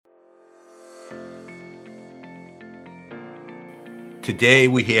Today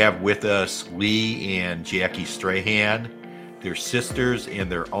we have with us Lee and Jacy Strahan. They're sisters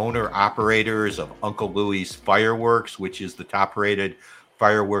and they're owner-operators of Uncle Louie's Fireworks, which is the top-rated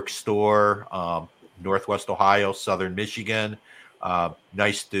fireworks store, Northwest Ohio, Southern Michigan.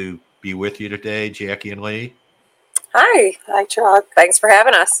 Nice to be with you today, Jacy and Lee. Hi, Chuck. Thanks for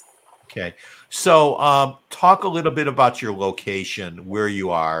having us. Okay. So talk a little bit about your location, where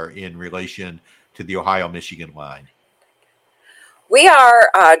you are in relation to the Ohio-Michigan line. We are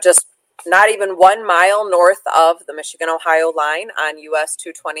just not even 1 mile north of the Michigan-Ohio line on US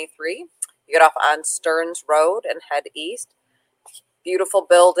 223. You get off on Stearns Road and head east. Beautiful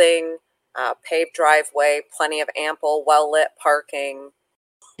building, paved driveway, plenty of ample, well-lit parking.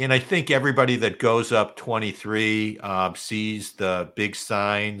 And I think everybody that goes up 23 sees the big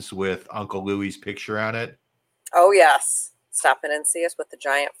signs with Uncle Louie's picture on it. Oh, yes. Stop in and see us with the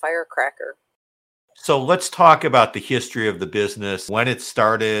giant firecracker. So let's talk about the history of the business, when it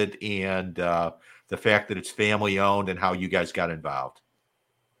started, and the fact that it's family owned and how you guys got involved.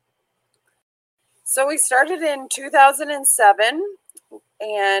 So we started in 2007,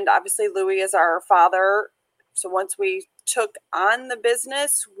 and obviously Louie is our father. So once we took on the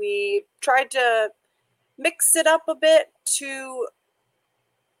business, we tried to mix it up a bit to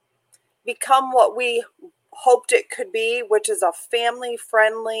become what we hoped it could be, which is a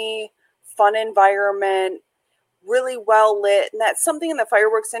family-friendly, fun environment, really well lit. And that's something in the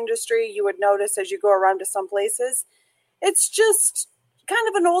fireworks industry you would notice as you go around to some places. It's just kind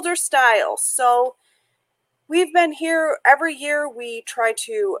of an older style. So we've been here every year. We try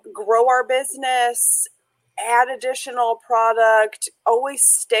to grow our business, add additional product, always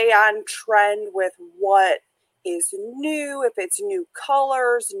stay on trend with what is new, if it's new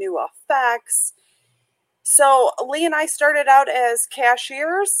colors, new effects. So Lee and I started out as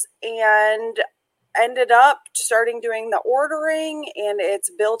cashiers and ended up starting doing the ordering, and it's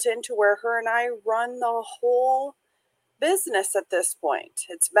built into where her and I run the whole business at this point.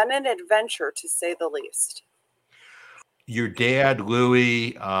 It's been an adventure, to say the least. Your dad,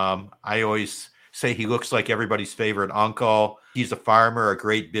 Louie, I always say he looks like everybody's favorite uncle. He's a farmer, a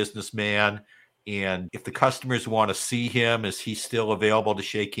great businessman. And if the customers want to see him, is he still available to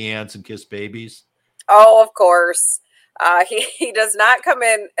shake hands and kiss babies? Oh, of course. He does not come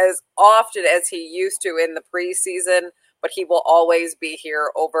in as often as he used to in the preseason, but he will always be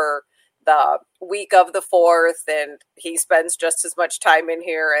here over the week of the 4th, and he spends just as much time in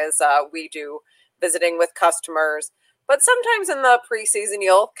here as we do visiting with customers. But sometimes in the preseason,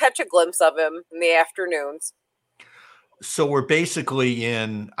 you'll catch a glimpse of him in the afternoons. So we're basically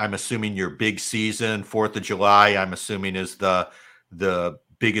in, I'm assuming, your big season. 4th of July, I'm assuming, is the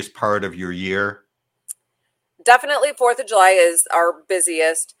biggest part of your year. Definitely 4th of July is our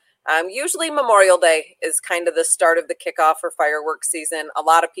busiest. Usually Memorial Day is kind of the start of the kickoff for fireworks season. A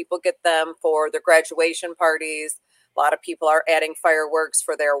lot of people get them for their graduation parties. A lot of people are adding fireworks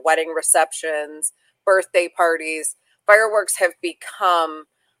for their wedding receptions, birthday parties. Fireworks have become,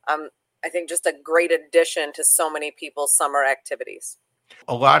 I think, just a great addition to so many people's summer activities.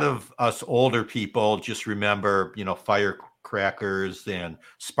 A lot of us older people just remember, firecrackers and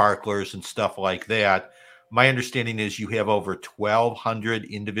sparklers and stuff like that. My understanding is you have over 1,200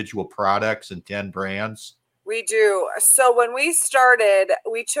 individual products and 10 brands. We do. So when we started,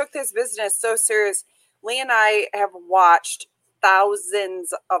 we took this business so serious. Lee and I have watched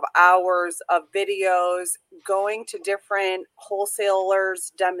thousands of hours of videos, going to different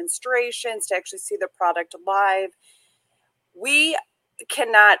wholesalers, demonstrations to actually see the product live. We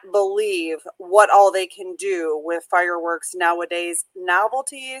cannot believe what all they can do with fireworks nowadays.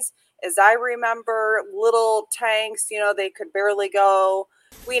 Novelties, as I remember, little tanks, they could barely go.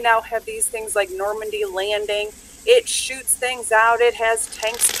 We now have these things like Normandy Landing. It shoots things out. It has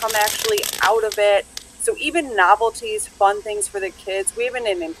tanks come actually out of it. So even novelties, fun things for the kids. We have an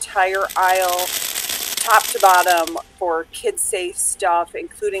entire aisle, top to bottom, for kid-safe stuff,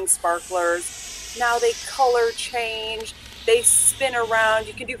 including sparklers. Now they color change. They spin around.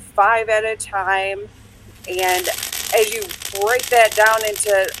 You can do 5 at a time. And as you break that down into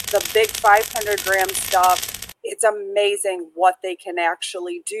the big 500-gram stuff, it's amazing what they can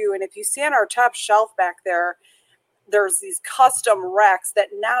actually do. And if you see on our top shelf back there, there's these custom racks that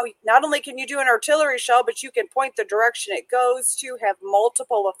now not only can you do an artillery shell, but you can point the direction it goes to, have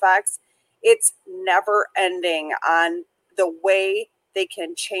multiple effects. It's never ending on the way they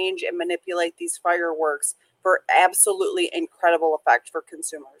can change and manipulate these fireworks for absolutely incredible effect for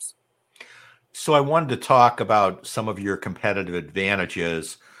consumers. So I wanted to talk about some of your competitive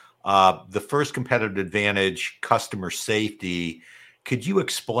advantages. The first competitive advantage, customer safety. Could you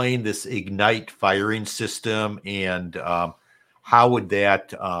explain this Ignite firing system and how would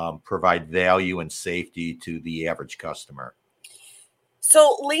that provide value and safety to the average customer?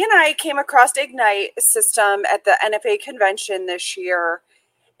 So Lee and I came across Ignite system at the NFA convention this year.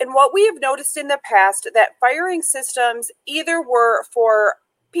 And what we have noticed in the past that firing systems either were for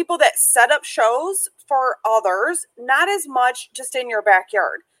people that set up shows for others, not as much just in your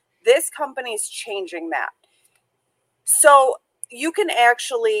backyard. This company is changing that. So you can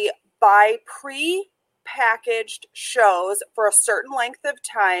actually buy pre-packaged shows for a certain length of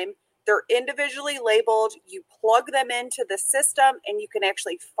time. They're individually labeled. You plug them into the system and you can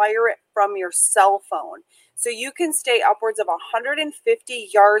actually fire it from your cell phone. So you can stay upwards of 150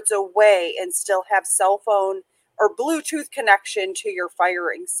 yards away and still have cell phone or Bluetooth connection to your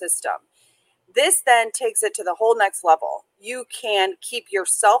firing system. This then takes it to the whole next level. You can keep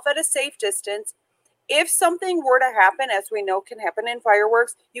yourself at a safe distance. If something were to happen, as we know can happen in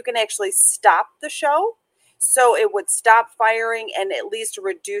fireworks, you can actually stop the show. So it would stop firing and at least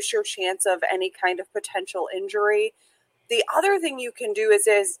reduce your chance of any kind of potential injury. The other thing you can do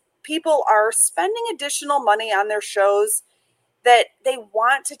is people are spending additional money on their shows that they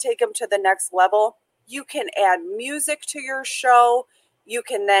want to take them to the next level. You can add music to your show. You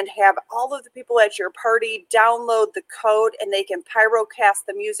can then have all of the people at your party download the code and they can pyrocast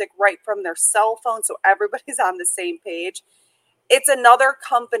the music right from their cell phone so everybody's on the same page. It's another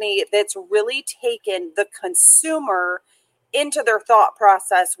company that's really taken the consumer into their thought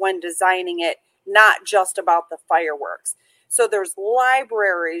process when designing it, not just about the fireworks. So there's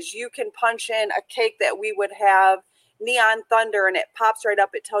libraries. You can punch in a cake that we would have, Neon Thunder, and it pops right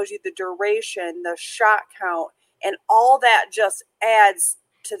up. It tells you the duration, the shot count, and all that just adds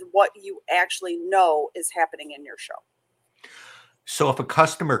to what you actually know is happening in your show. So if a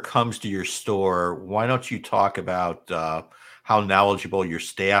customer comes to your store, why don't you talk about how knowledgeable your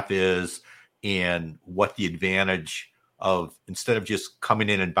staff is and what the advantage of, instead of just coming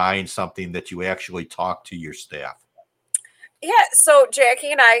in and buying something, that you actually talk to your staff? Yeah, so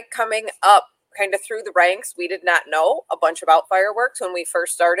Jacy and I, coming up kind of through the ranks, we did not know a bunch about fireworks when we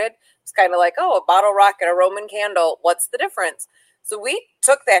first started. It's kind of like, oh, a bottle rocket, a Roman candle, what's the difference? So we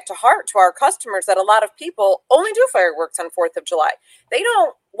took that to heart to our customers, that a lot of people only do fireworks on 4th of July. They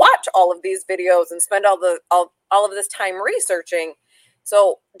don't watch all of these videos and spend all of this time researching.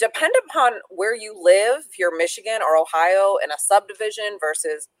 So depend upon where you live, if you're Michigan or Ohio in a subdivision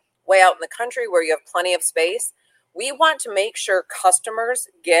versus way out in the country where you have plenty of space, we want to make sure customers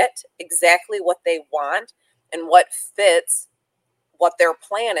get exactly what they want and what fits what their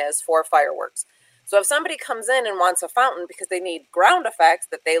plan is for fireworks. So if somebody comes in and wants a fountain because they need ground effects,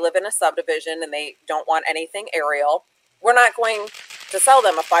 that they live in a subdivision and they don't want anything aerial, we're not going to sell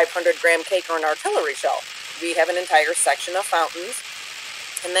them a 500-gram cake or an artillery shell. We have an entire section of fountains.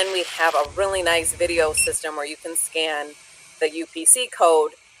 And then we have a really nice video system where you can scan the UPC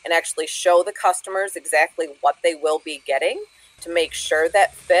code and actually show the customers exactly what they will be getting to make sure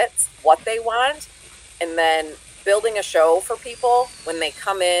that fits what they want. And then building a show for people when they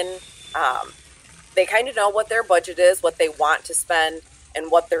come in, they kind of know what their budget is, what they want to spend,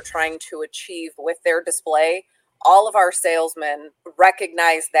 and what they're trying to achieve with their display. All of our salesmen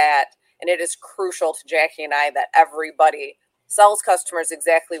recognize that, and it is crucial to Jacy and I that everybody sells customers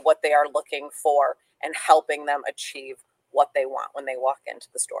exactly what they are looking for and helping them achieve what they want when they walk into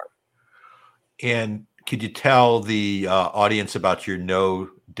the store. And could you tell the audience about your no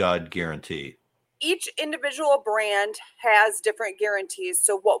dud guarantee? Each individual brand has different guarantees.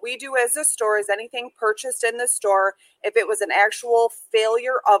 So what we do as a store is anything purchased in the store, if it was an actual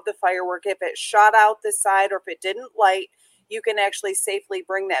failure of the firework, if it shot out the side or if it didn't light, you can actually safely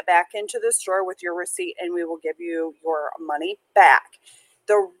bring that back into the store with your receipt and we will give you your money back.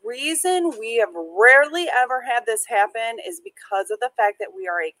 The reason we have rarely ever had this happen is because of the fact that we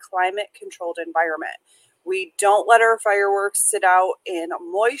are a climate controlled environment. We don't let our fireworks sit out in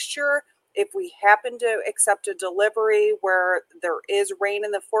moisture. If we happen to accept a delivery where there is rain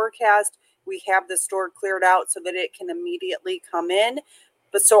in the forecast, we have the store cleared out so that it can immediately come in.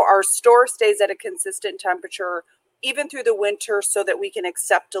 But so our store stays at a consistent temperature even through the winter so that we can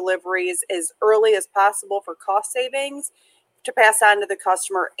accept deliveries as early as possible for cost savings to pass on to the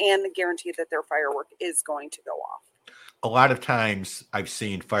customer and the guarantee that their firework is going to go off. A lot of times I've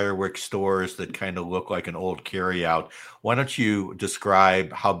seen fireworks stores that kind of look like an old carryout. Why don't you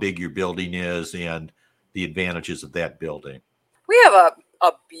describe how big your building is and the advantages of that building? We have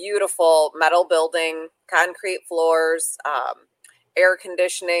a beautiful metal building, concrete floors, air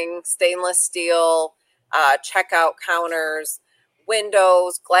conditioning, stainless steel, checkout counters,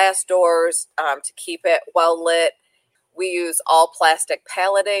 windows, glass doors to keep it well lit. We use all plastic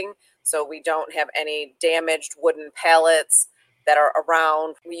palleting, so we don't have any damaged wooden pallets. that are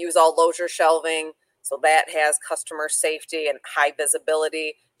around. We use all loggia shelving, so that has customer safety and high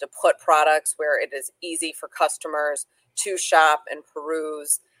visibility to put products where it is easy for customers to shop and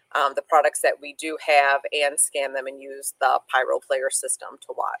peruse the products that we do have and scan them and use the Pyro Player system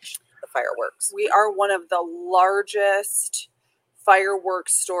to watch the fireworks. We are one of the largest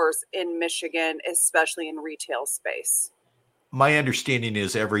fireworks stores in Michigan, especially in retail space. My understanding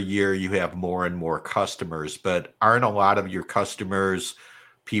is every year you have more and more customers, but aren't a lot of your customers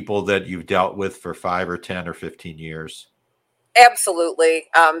people that you've dealt with for 5 or 10 or 15 years? Absolutely.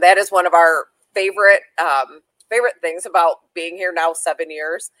 That is one of our favorite things about being here now 7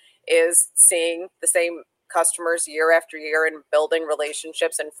 years, is seeing the same customers year after year and building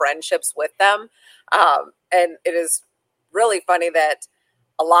relationships and friendships with them. And it is really funny that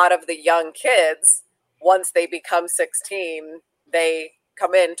a lot of the young kids, once they become 16, they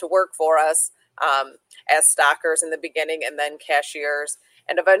come in to work for us as stockers in the beginning, and then cashiers,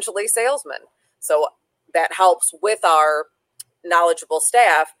 and eventually salesmen. So that helps with our knowledgeable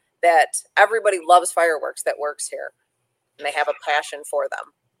staff, that everybody loves fireworks that works here, and they have a passion for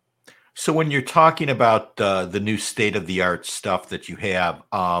them. So when you're talking about the new state-of-the-art stuff that you have,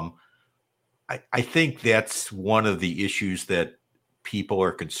 I think that's one of the issues that people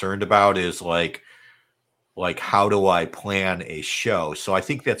are concerned about, is like how do I plan a show? So I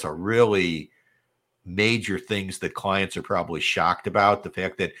think that's a really major things that clients are probably shocked about, the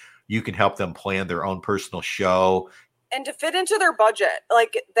fact that you can help them plan their own personal show. And to fit into their budget.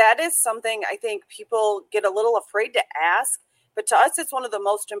 Like, that is something I think people get a little afraid to ask. But to us, it's one of the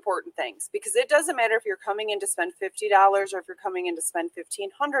most important things, because it doesn't matter if you're coming in to spend $50 or if you're coming in to spend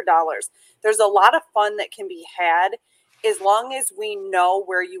 $1,500. There's a lot of fun that can be had as long as we know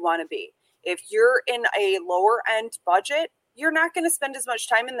where you want to be. If you're in a lower end budget, you're not going to spend as much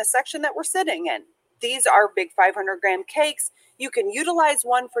time in the section that we're sitting in. These are big 500-gram cakes. You can utilize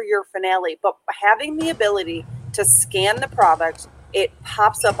one for your finale, but having the ability to scan the product, it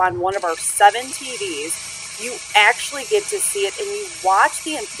pops up on one of our 7 TVs. You actually get to see it, and you watch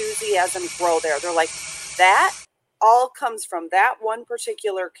the enthusiasm grow there. They're like, that all comes from that one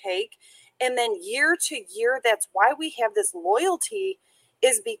particular cake. And then year to year, that's why we have this loyalty,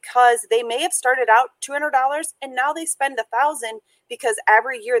 is because they may have started out $200 and now they spend $1,000, because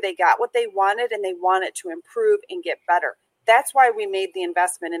every year they got what they wanted and they want it to improve and get better. That's why we made the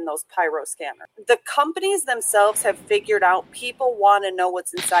investment in those pyro scanners. The companies themselves have figured out people want to know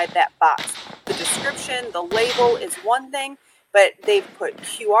what's inside that box. The description, the label is one thing, but they've put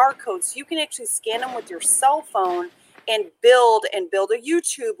QR codes. You can actually scan them with your cell phone and build a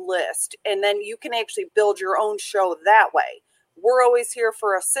YouTube list. And then you can actually build your own show that way. We're always here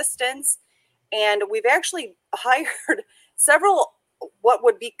for assistance. And we've actually hired several what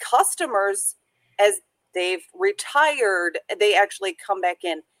would be customers as they've retired. They actually come back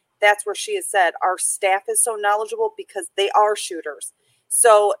in. That's where she has said our staff is so knowledgeable because they are shooters.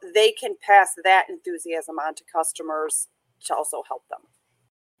 So they can pass that enthusiasm on to customers to also help them.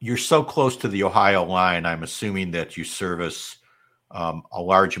 You're so close to the Ohio line. I'm assuming that you service a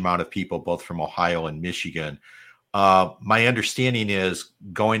large amount of people, both from Ohio and Michigan. My understanding is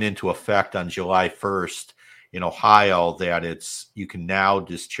going into effect on July 1st in Ohio that you can now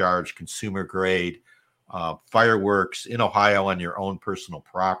discharge consumer grade fireworks in Ohio on your own personal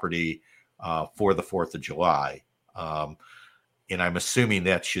property for the 4th of July. And I'm assuming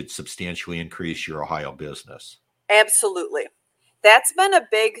that should substantially increase your Ohio business. Absolutely. That's been a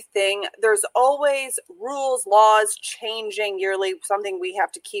big thing. There's always rules, laws changing yearly, something we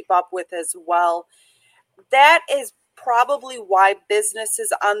have to keep up with as well. That is probably why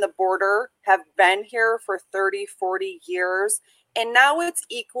businesses on the border have been here for 30, 40 years. And now it's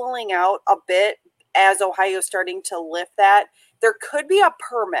equaling out a bit as Ohio's starting to lift that. There could be a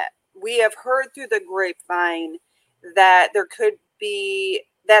permit. We have heard through the grapevine that there could be,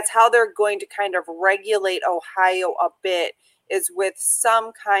 that's how they're going to kind of regulate Ohio a bit, is with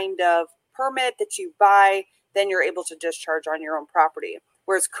some kind of permit that you buy, then you're able to discharge on your own property.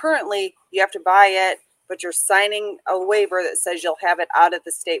 Whereas currently you have to buy it, but you're signing a waiver that says you'll have it out of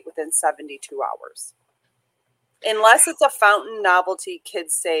the state within 72 hours. Unless it's a fountain, novelty,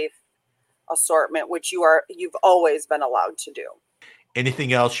 kids safe assortment, which you've always been allowed to do.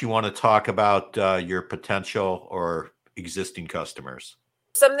 Anything else you want to talk about your potential or existing customers?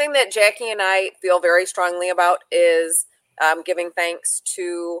 Something that Jackie and I feel very strongly about is giving thanks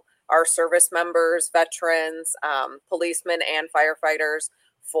to our service members, veterans, policemen, and firefighters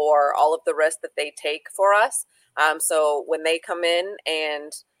for all of the risk that they take for us. So when they come in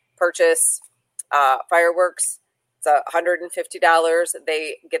and purchase fireworks, it's $150.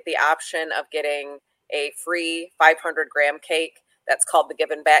 They get the option of getting a free 500-gram cake that's called the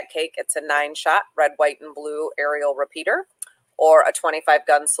Give and Back cake. It's a 9-shot red, white, and blue aerial repeater, or a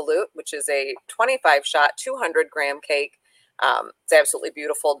 25-gun salute, which is a 25-shot 200-gram cake. It's absolutely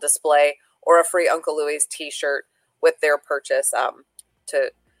beautiful display, or a free Uncle Louie's t-shirt with their purchase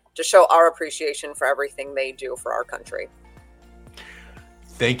to show our appreciation for everything they do for our country.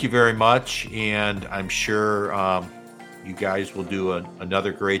 Thank you very much, and I'm sure you guys will do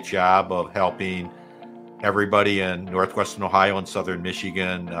another great job of helping everybody in Northwestern Ohio and Southern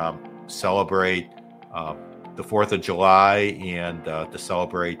Michigan celebrate the 4th of July and to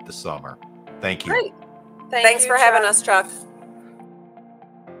celebrate the summer. Thank you. Great. Thanks for having us, Chuck.